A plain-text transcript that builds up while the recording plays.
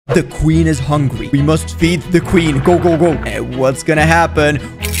The queen is hungry. We must feed the queen. Go, go, go. And what's gonna happen?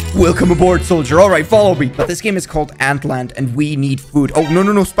 Welcome aboard, soldier. All right, follow me. But this game is called Antland, and we need food. Oh, no,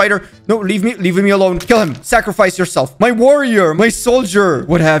 no, no, spider. No, leave me alone. Kill him. Sacrifice yourself. My warrior, my soldier.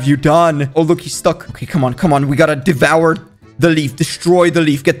 What have you done? Oh, look, he's stuck. Okay, come on, come on. We gotta devour the leaf. Destroy the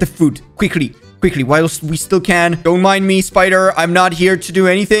leaf. Get the food. Quickly. Quickly, whilst we still can. Don't mind me, spider. I'm not here to do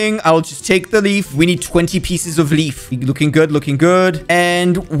anything. I'll just take the leaf. We need 20 pieces of leaf. Looking good, looking good.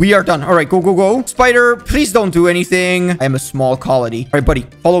 And we are done. All right, go, go, go. Spider, please don't do anything. I am a small colony. All right, buddy,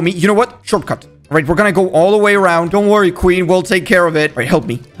 follow me. You know what? Shortcut. All right, we're gonna go all the way around. Don't worry, queen. We'll take care of it. All right, help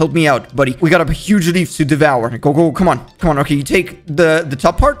me. Help me out, buddy. We got a huge leaf to devour. Right, go, go. Come on. Come on. Okay, you take the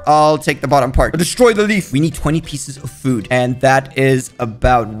top part. I'll take the bottom part. Destroy the leaf. We need 20 pieces of food. And that is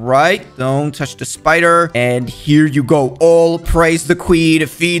about right. Don't touch the spider. And here you go. All praise the queen.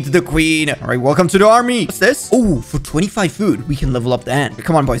 Feed the queen. All right, welcome to the army. What's this? Oh, for 25 food, we can level up the ant.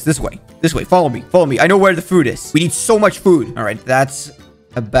 Come on, boys. This way. This way. Follow me. Follow me. I know where the food is. We need so much food. All right, that's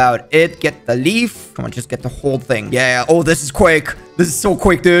about it. Get the leaf. Come on, just get the whole thing. Yeah. Oh, this is quick. This is so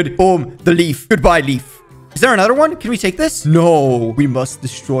quick, dude. Boom. The leaf. Goodbye, leaf. Is there another one? Can we take this? No. We must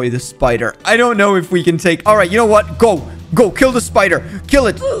destroy the spider. I don't know if we can take... All right, you know what? Go. Go. Kill the spider. Kill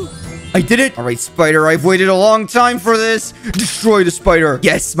it. I did it. All right, spider. I've waited a long time for this. Destroy the spider.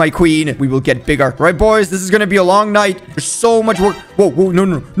 Yes, my queen. We will get bigger. All right, boys. This is going to be a long night. There's so much work. Whoa, whoa. No,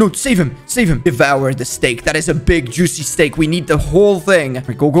 no, no. Save him. Save him. Devour the steak. That is a big, juicy steak. We need the whole thing. All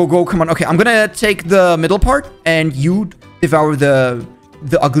right, go, go, go. Come on. Okay, I'm going to take the middle part and you devour the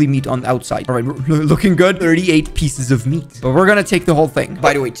ugly meat on the outside. All right, looking good. 38 pieces of meat. But we're gonna take the whole thing.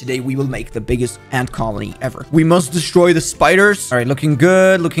 By the way, today we will make the biggest ant colony ever. We must destroy the spiders. All right, looking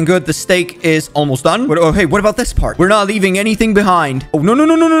good, looking good. The steak is almost done. But, oh, hey, what about this part? We're not leaving anything behind. Oh, no, no,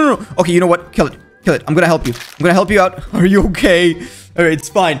 no, no, no, no. Okay, you know what? Kill it. Kill it. I'm gonna help you. I'm gonna help you out. Are you okay? All right, it's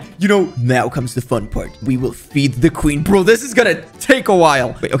fine. You know, now comes the fun part. We will feed the queen. Bro, this is gonna take a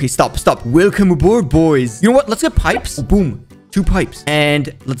while. Wait, okay, stop, stop. Welcome aboard, boys. You know what? Let's get pipes. Oh, boom. 2 pipes.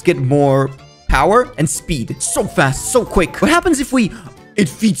 And let's get more power and speed. So fast, so quick. What happens if it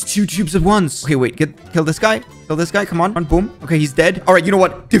feeds 2 tubes at once? Okay, wait. Kill this guy. Kill this guy. Come on. Boom. Okay, he's dead. All right, you know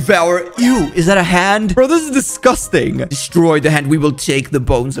what? Devour. Ew, is that a hand? Bro, this is disgusting. Destroy the hand. We will take the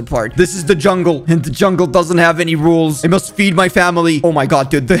bones apart. This is the jungle, and the jungle doesn't have any rules. I must feed my family. Oh my god,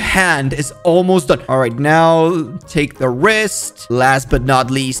 dude. The hand is almost done. All right, now take the wrist. Last but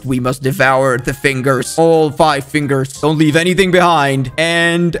not least, we must devour the fingers. All 5 fingers. Don't leave anything behind.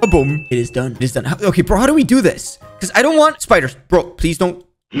 And boom. It is done. It is done. Okay, bro, how do we do this? Because I don't want spiders. Bro, please don't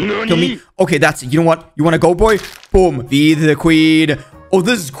kill me. Okay, that's it. You know what? You want to go, boy? Boom. Feed the queen. Oh,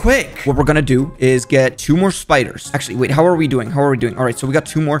 this is quick. What we're gonna do is get 2 more spiders. Actually, wait, how are we doing? How are we doing? All right, so we got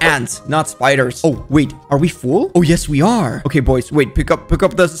 2 more ants, not spiders. Oh, wait, are we full? Oh, yes, we are. Okay, boys, wait, pick up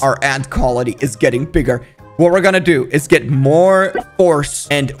this. Our ant colony is getting bigger. What we're gonna do is get more force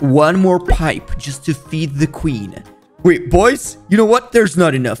and 1 more pipe just to feed the queen. Wait, boys, you know what? There's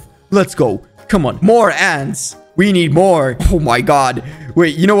not enough. Let's go. Come on, more ants. We need more. Oh my god.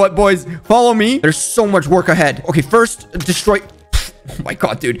 Wait, you know what, boys? Follow me. There's so much work ahead. Okay, first, destroy... Oh my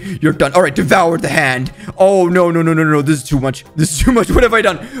god, dude. You're done. All right, devour the hand. Oh, no, no, no, no, no. This is too much. This is too much. What have I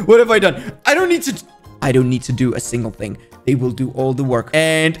done? What have I done? I don't need to do a single thing. They will do all the work.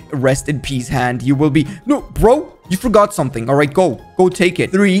 And rest in peace, hand. You will be... No, bro, you forgot something. All right, go. Go take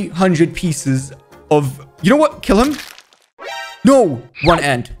it. 300 pieces of... You know what? Kill him. No! 1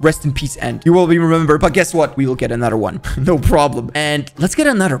 ant. Rest in peace, ant. You will be remembered. But guess what? We will get another one. No problem. And let's get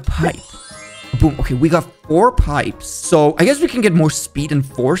another pipe. Boom. Okay, we got 4 pipes. So I guess we can get more speed and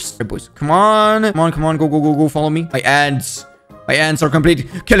force. All right, boys. Come on. Come on, come on. Go, go, go, go. Follow me. My ants. My ants are complete.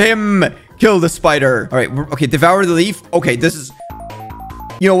 Kill him. Kill the spider. All right. Okay, devour the leaf. Okay, this is...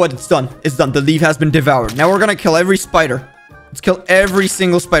 You know what? It's done. It's done. The leaf has been devoured. Now we're gonna kill every spider. Let's kill every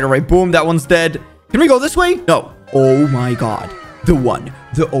single spider. Right. Boom. That one's dead. Can we go this way? No. Oh my god. The one.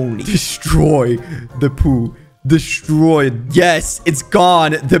 The only. Destroy the poo. Destroy it. Yes, it's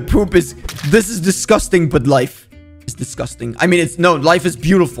gone. The poop is... This is disgusting, but life is disgusting. I mean, no, life is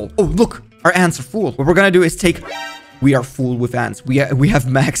beautiful. Oh, look. Our ants are full. What we're gonna do is take... We are full with ants. We have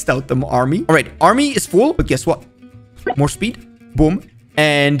maxed out the army. All right, army is full, but guess what? More speed. Boom.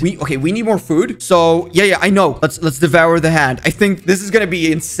 And we need more food. So, yeah, I know. Let's devour the hand. I think this is gonna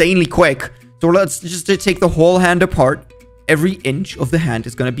be insanely quick. So let's just take the whole hand apart. Every inch of the hand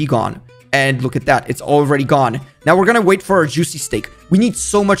is gonna be gone. And look at that. It's already gone. Now we're gonna wait for our juicy steak. We need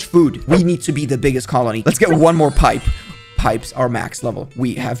so much food. We need to be the biggest colony. Let's get 1 more pipe. Pipes are max level.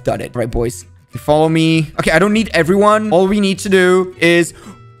 We have done it. All right, boys. You follow me. Okay, I don't need everyone. All we need to do is...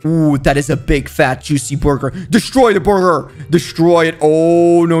 Ooh, that is a big, fat, juicy burger. Destroy the burger. Destroy it.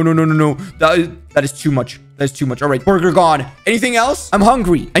 Oh, no, no, no, no, no. That is too much. That is too much. All right, burger gone. Anything else? I'm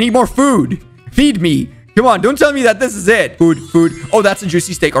hungry. I need more food. Feed me. Come on, don't tell me that this is it. Food, food. Oh, that's a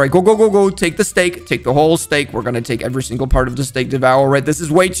juicy steak. All right, go, go, go, go. Take the steak. Take the whole steak. We're going to take every single part of the steak, devour it. This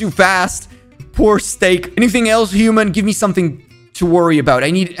is way too fast. Poor steak. Anything else, human? Give me something to worry about.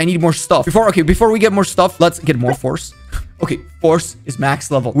 I need more stuff. Before we get more stuff, let's get more force. Okay, force is max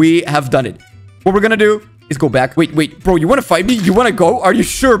level. We have done it. What we're gonna do is go back. Wait, bro, you want to fight me? You want to go? Are you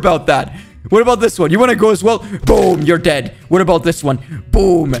sure about that? What about this one? You want to go as well? Boom, you're dead. What about this one?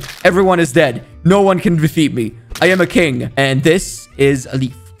 Boom, everyone is dead. No one can defeat me. I am a king. And this is a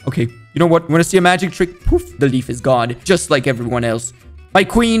leaf. Okay, you know what? You want to see a magic trick? Poof, the leaf is gone. Just like everyone else. My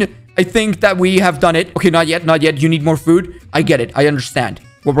queen, I think that we have done it. Okay, not yet, not yet. You need more food? I get it. I understand.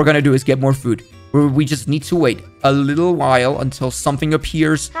 What we're gonna do is get more food. We just need to wait a little while until something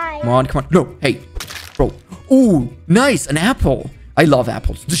appears. Hi. Come on, come on. No, hey, bro. Ooh, nice. An apple. I love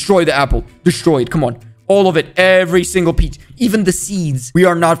apples. Destroy the apple. Destroy it. Come on. All of it. Every single piece. Even the seeds. We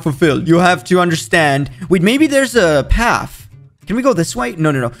are not fulfilled. You have to understand. Wait, maybe there's a path. Can we go this way?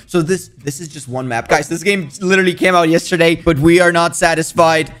 No, no, no. So this is just one map. Guys, this game literally came out yesterday, but we are not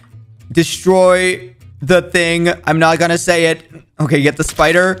satisfied. Destroy the thing. I'm not gonna say it. Okay, get the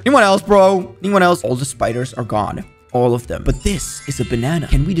spider. Anyone else, bro? Anyone else? All the spiders are gone. All of them. But this is a banana.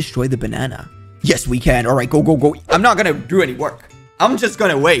 Can we destroy the banana? Yes, we can. All right, go, go, go. I'm not gonna do any work. I'm just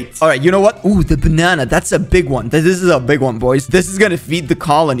gonna wait. All right, you know what? Ooh, the banana. That's a big one. This is a big one, boys. This is gonna feed the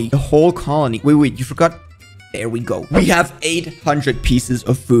colony. The whole colony. Wait, you forgot. There we go. We have 800 pieces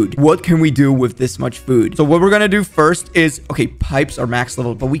of food. What can we do with this much food? So what we're gonna do first is, okay, pipes are max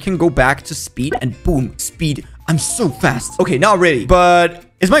level, but we can go back to speed and boom, speed. I'm so fast. Okay, not really, but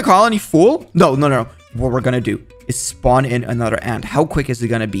is my colony full? No, no, no. What we're gonna do is spawn in another ant. How quick is it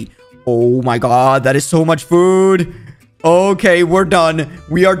gonna be? Oh my God, that is so much food. Okay, we're done.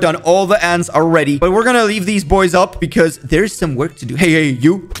 We are done. All the ants are ready, but we're gonna leave these boys up because there's some work to do. Hey,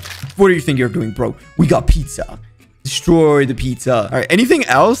 you. What do you think you're doing, bro? We got pizza. Destroy the pizza. All right, anything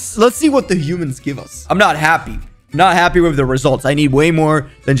else? Let's see what the humans give us. I'm not happy. Not happy with the results. I need way more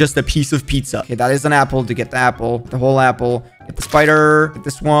than just a piece of pizza. Okay, that is an apple. To get the apple, the whole apple. Get the spider. Get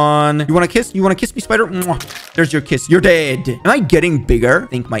this one. You want to kiss? You want to kiss me, spider? Mwah. There's your kiss. You're dead. Am I getting bigger? I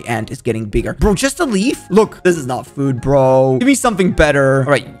think my ant is getting bigger. Bro, just a leaf? Look, this is not food, bro. Give me something better.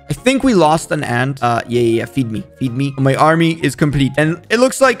 All right, I think we lost an ant. Yeah. Feed me. Feed me. My army is complete. And it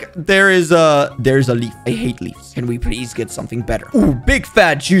looks like there's a leaf. I hate leaves. Can we please get something better? Ooh, big,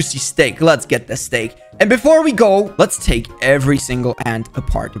 fat, juicy steak. Let's get the steak. And before we go, let's take every single ant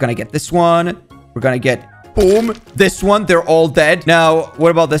apart. We're gonna get this one. We're gonna get, boom, this one. They're all dead. Now,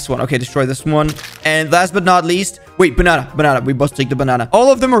 what about this one? Okay, destroy this one. And last but not least, wait, banana. We must take the banana.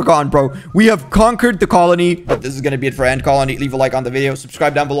 All of them are gone, bro. We have conquered the colony. But this is gonna be it for Ant Colony. Leave a like on the video.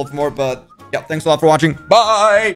 Subscribe down below for more. But yeah, thanks a lot for watching. Bye.